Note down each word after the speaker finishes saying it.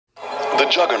The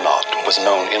Juggernaut was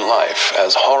known in life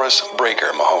as Horace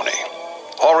Breaker Mahoney.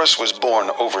 Horace was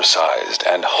born oversized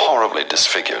and horribly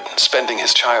disfigured, spending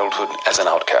his childhood as an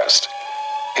outcast.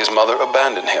 His mother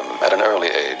abandoned him at an early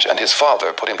age, and his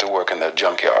father put him to work in their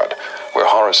junkyard, where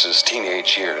Horace's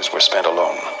teenage years were spent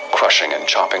alone, crushing and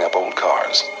chopping up old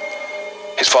cars.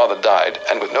 His father died,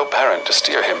 and with no parent to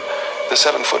steer him, the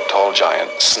 7-foot-tall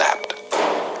giant snapped.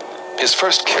 His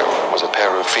first kill was a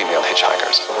pair of female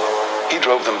hitchhikers. He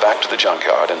drove them back to the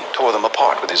junkyard and tore them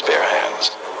apart with his bare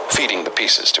hands, feeding the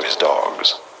pieces to his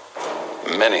dogs.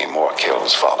 Many more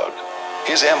kills followed.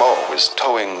 His M.O. was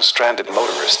towing stranded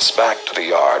motorists back to the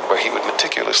yard where he would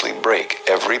meticulously break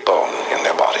every bone in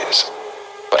their bodies.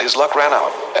 But his luck ran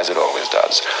out, as it always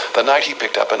does, the night he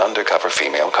picked up an undercover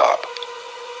female cop.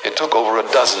 It took over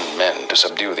a dozen men to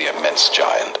subdue the immense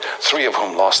giant, 3 of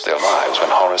whom lost their lives when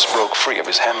Horace broke free of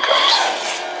his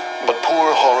handcuffs. But poor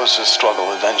Horace's struggle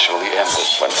eventually ended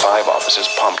when 5 officers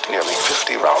pumped nearly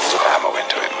 50 rounds of ammo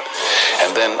into him,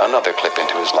 and then another clip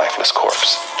into his lifeless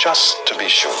corpse, just to be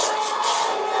sure.